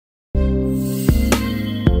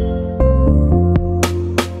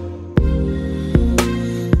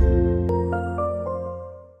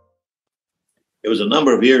was a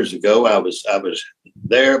number of years ago. I was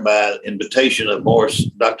there by invitation of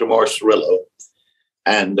Dr. Morris Cirillo,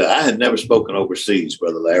 and I had never spoken overseas,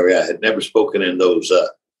 Brother Larry. I had never spoken in those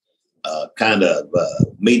kind of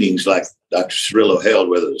meetings like Dr. Cirillo held,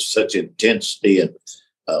 where there was such intensity and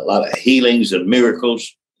a lot of healings and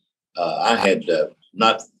miracles. I had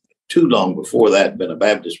not too long before that been a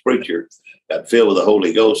Baptist preacher, got filled with the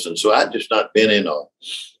Holy Ghost, and so I'd just not been in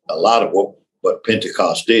a lot of what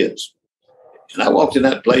Pentecost is. And I walked in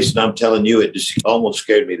that place, and I'm telling you, it just almost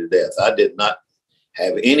scared me to death. I did not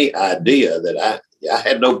have any idea that I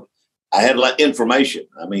had a lot of information.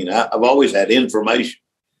 I mean, I've always had information,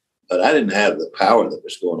 but I didn't have the power that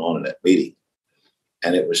was going on in that meeting.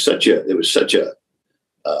 And it was such a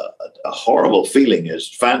horrible feeling as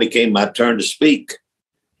finally came my turn to speak.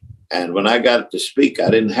 And when I got to speak, I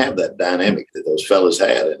didn't have that dynamic that those fellas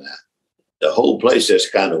had. And the whole place is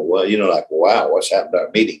kind of, well, you know, like, wow, what's happened to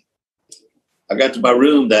our meeting? I got to my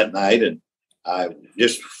room that night, and I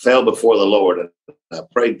just fell before the Lord, and I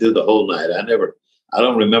prayed through the whole night. I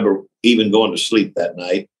don't remember even going to sleep that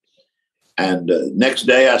night. And next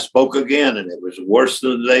day I spoke again, and it was worse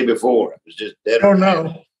than the day before. It was just deader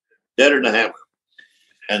than a hammer.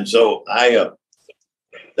 And so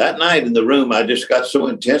that night in the room, I just got so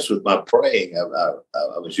intense with my praying. I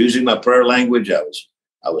was using my prayer language.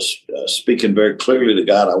 I was speaking very clearly to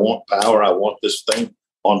God. I want power. I want this thing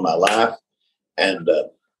on my life. And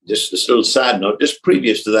just this little side note, just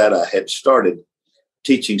previous to that, I had started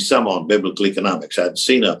teaching some on biblical economics. I'd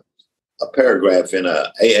seen a paragraph in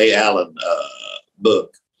a A. Allen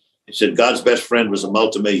book. It said God's best friend was a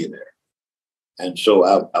multimillionaire. And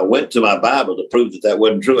so I went to my Bible to prove that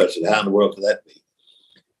wasn't true. I said, how in the world could that be?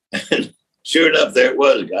 And sure enough, there it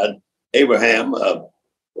was. God, Abraham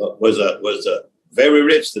was a very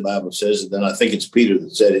rich, the Bible says. And then I think it's Peter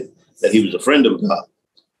that said it, that he was a friend of God.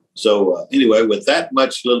 So anyway, with that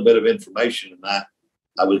much little bit of information, and I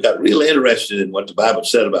got really interested in what the Bible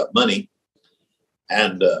said about money.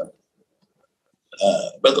 And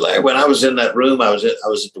Brother Larry, when I was in that room, I was at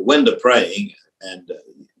the window praying, and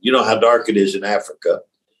you know how dark it is in Africa.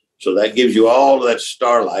 So that gives you all of that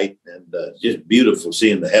starlight, and just beautiful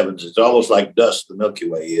seeing the heavens. It's almost like dust, the Milky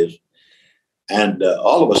Way is. And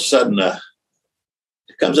all of a sudden, there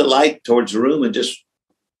comes a light towards the room, and just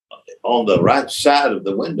on the right side of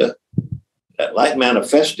the window, that light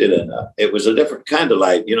manifested, and it was a different kind of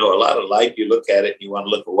light. You know, a lot of light, you look at it and you want to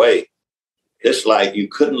look away. This light, you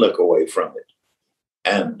couldn't look away from it.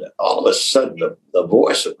 And all of a sudden, the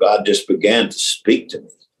voice of God just began to speak to me.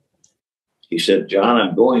 He said, John,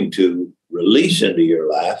 I'm going to release into your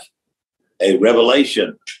life a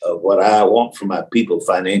revelation of what I want from my people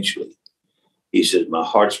financially. He said, my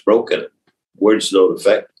heart's broken. Words to that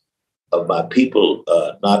effect, of my people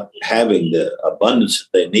not having the abundance that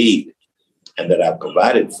they need and that I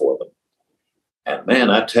provided for them. And man,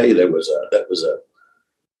 I tell you,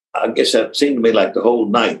 I guess that seemed to me like the whole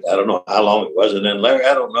night. I don't know how long it was. And then Larry,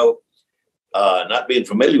 I don't know, not being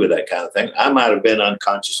familiar with that kind of thing, I might have been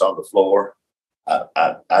unconscious on the floor.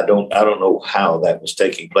 I don't know how that was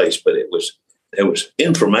taking place, but there was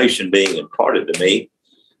information being imparted to me.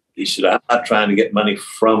 He said, I'm not trying to get money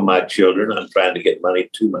from my children. I'm trying to get money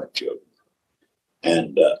to my children.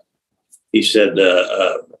 And he said,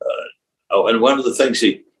 and one of the things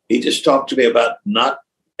he just talked to me about not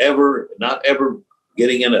ever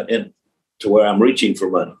getting in to where I'm reaching for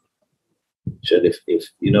money. He said,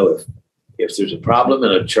 if there's a problem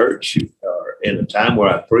in a church or in a time where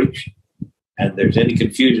I preach, and there's any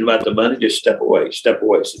confusion about the money, just step away. Step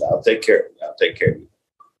away. So I'll take care of you. I'll take care of you.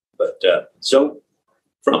 But so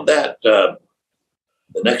from that, the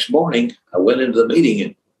next morning, I went into the meeting,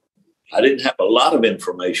 and I didn't have a lot of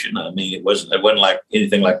information. I mean, it wasn't like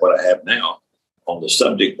anything like what I have now on the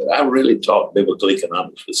subject, but I really taught biblical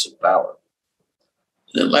economics with some power.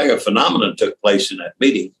 And then like a phenomenon took place in that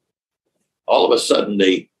meeting. All of a sudden,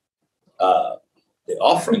 the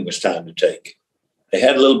offering was time to take. They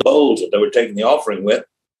had little bowls that they were taking the offering with,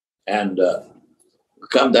 and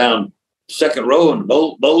come down second row, and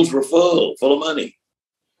the bowls were full of money.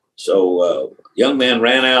 So young man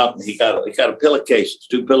ran out, and he got a pillowcases,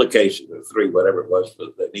 2 pillowcases or 3, whatever it was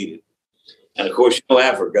that they needed. And of course, you know,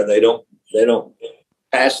 Africa, they don't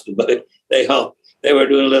pass the money. They were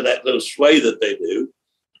doing that little sway that they do,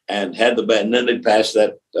 and had the bed, and then they passed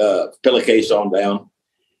that pillowcase on down,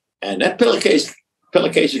 and that pillowcase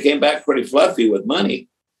came back pretty fluffy with money.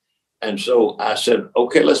 And so I said,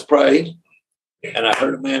 okay, let's pray. And I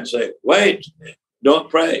heard a man say, wait, don't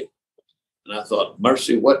pray. And I thought,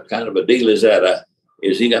 mercy, what kind of a deal is that?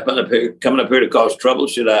 Is he coming up here to cause trouble?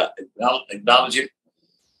 Should I acknowledge it?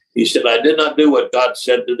 He said, I did not do what God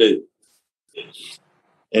said to do.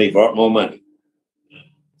 And he brought more money.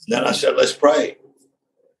 Then I said, let's pray.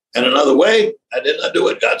 And another way, I did not do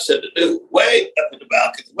what God said to do. Way up in the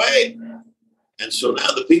balcony, way. And so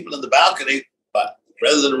now the people in the balcony,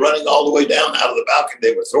 rather than running all the way down out of the balcony,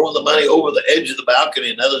 they were throwing the money over the edge of the balcony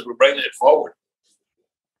and others were bringing it forward.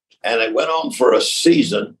 And it went on for a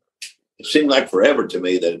season. It seemed like forever to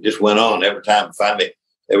me that it just went on every time. Finally,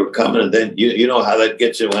 they were coming. And then you know how that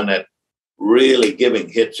gets you when that really giving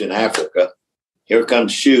hits in Africa. Here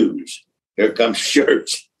comes shoes. Here comes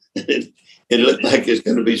shirts. It looked like it's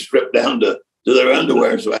going to be stripped down to their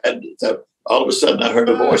underwear. So I had to, all of a sudden I heard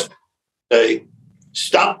a voice say,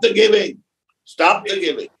 stop the giving. Stop the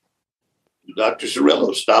giving. Dr.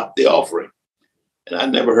 Cirillo stopped the offering. And I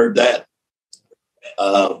never heard that.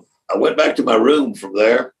 I went back to my room from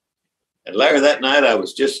there. And Larry, that night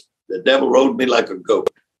the devil rode me like a goat.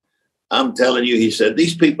 I'm telling you, he said,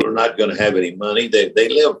 these people are not going to have any money. They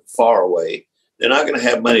live far away. They're not going to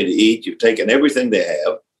have money to eat. You've taken everything they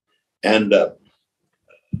have. And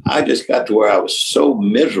I just got to where I was so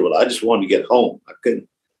miserable. I just wanted to get home. I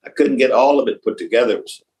couldn't get all of it put together. It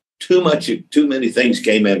was too many things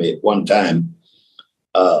came at me at one time.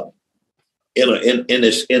 In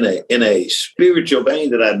a spiritual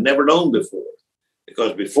vein that I'd never known before.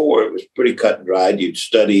 Because before it was pretty cut and dried. You'd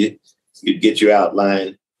study, you'd get your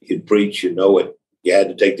outline, you'd preach, you know it. You had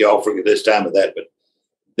to take the offering at this time or that. But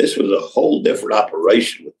this was a whole different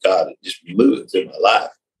operation with God. It just moved through my life.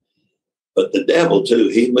 But the devil, too,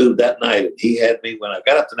 he moved that night. And he had me, when I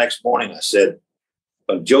got up the next morning, I said,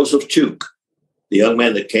 Joseph Chuk, the young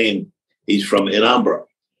man that came, he's from Inambra.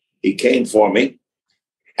 He came for me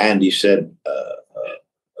and he said,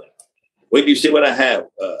 wait, do you see what I have?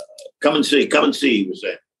 Come and see, he was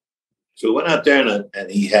saying. So we went out there and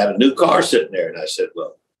he had a new car sitting there. And I said,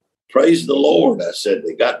 well, praise the Lord. I said,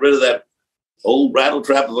 they got rid of that old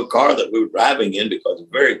rattletrap of a car that we were driving in because of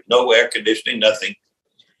no air conditioning, nothing.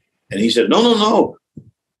 And he said, no.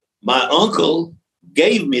 My uncle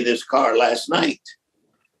gave me this car last night.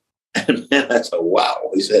 And man, I said, wow.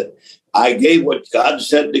 He said, I gave what God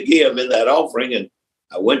said to give in that offering. And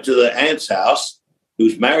I went to the aunt's house,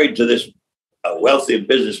 who's married to this wealthy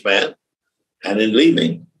businessman. And in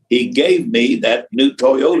leaving, he gave me that new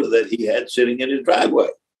Toyota that he had sitting in his driveway.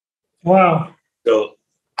 Wow. So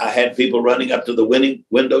I had people running up to the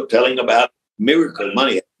window telling about miracle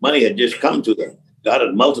money. Money had just come to them. God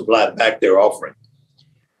had multiplied back their offering.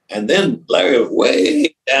 And then Larry,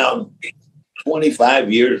 way down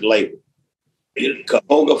 25 years later, in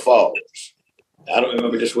Cuyahoga Falls. I don't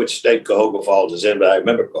remember just which state Cuyahoga Falls is in, but I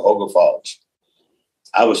remember Cuyahoga Falls.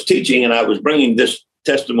 I was teaching and I was bringing this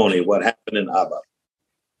testimony of what happened in Abba.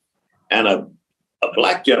 And a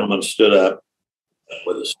black gentleman stood up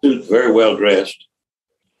with a suit, very well dressed.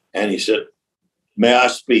 And he said, may I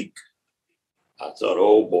speak? I thought,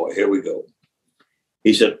 oh boy, here we go.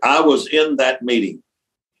 He said, I was in that meeting.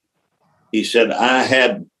 He said, I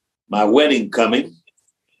had my wedding coming.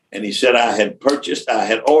 And he said, I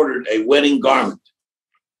had ordered a wedding garment.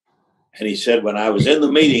 And he said, when I was in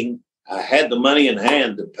the meeting, I had the money in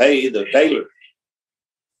hand to pay the tailor.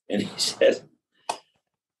 And he said,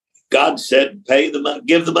 God said,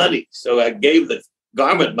 give the money. So I gave the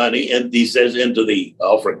garment money, and he says, into the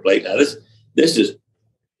offering plate. Now this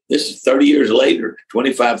is 30 years later,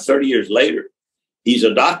 25, 30 years later. He's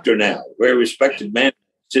a doctor now, very respected man in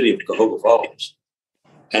the city of Cuyahoga Falls.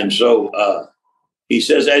 And so he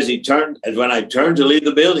says, when I turned to leave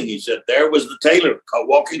the building, he said, there was the tailor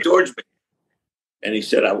walking towards me. And he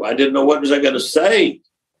said, I didn't know what was I going to say.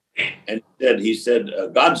 And he said,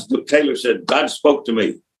 the tailor said, God spoke to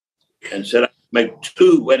me and said, I make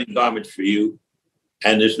 2 wedding garments for you.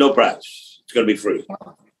 And there's no price. It's going to be free.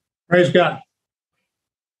 Praise God.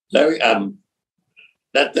 Larry,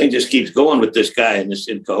 that thing just keeps going with this guy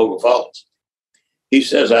in Cuyahoga Falls. He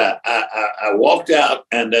says, I walked out,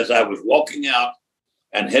 and as I was walking out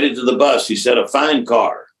and headed to the bus, he said, a fine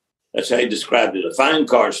car. That's how he described it. A fine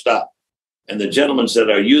car stopped. And the gentleman said,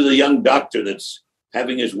 are you the young doctor that's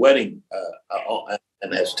having his wedding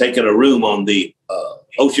and has taken a room on the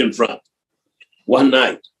ocean front one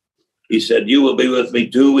night? He said, you will be with me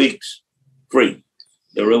 2 weeks free.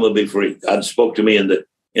 The room will be free. God spoke to me in the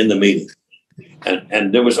meeting.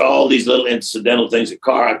 And there was all these little incidental things. The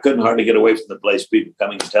car, I couldn't hardly get away from the place. People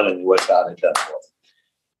coming and telling me what God had done for me.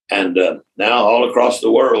 And now all across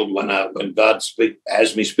the world, when God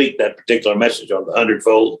has me speak that particular message on the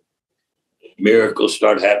 100-fold, miracles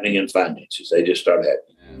start happening in finances. They just start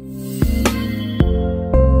happening.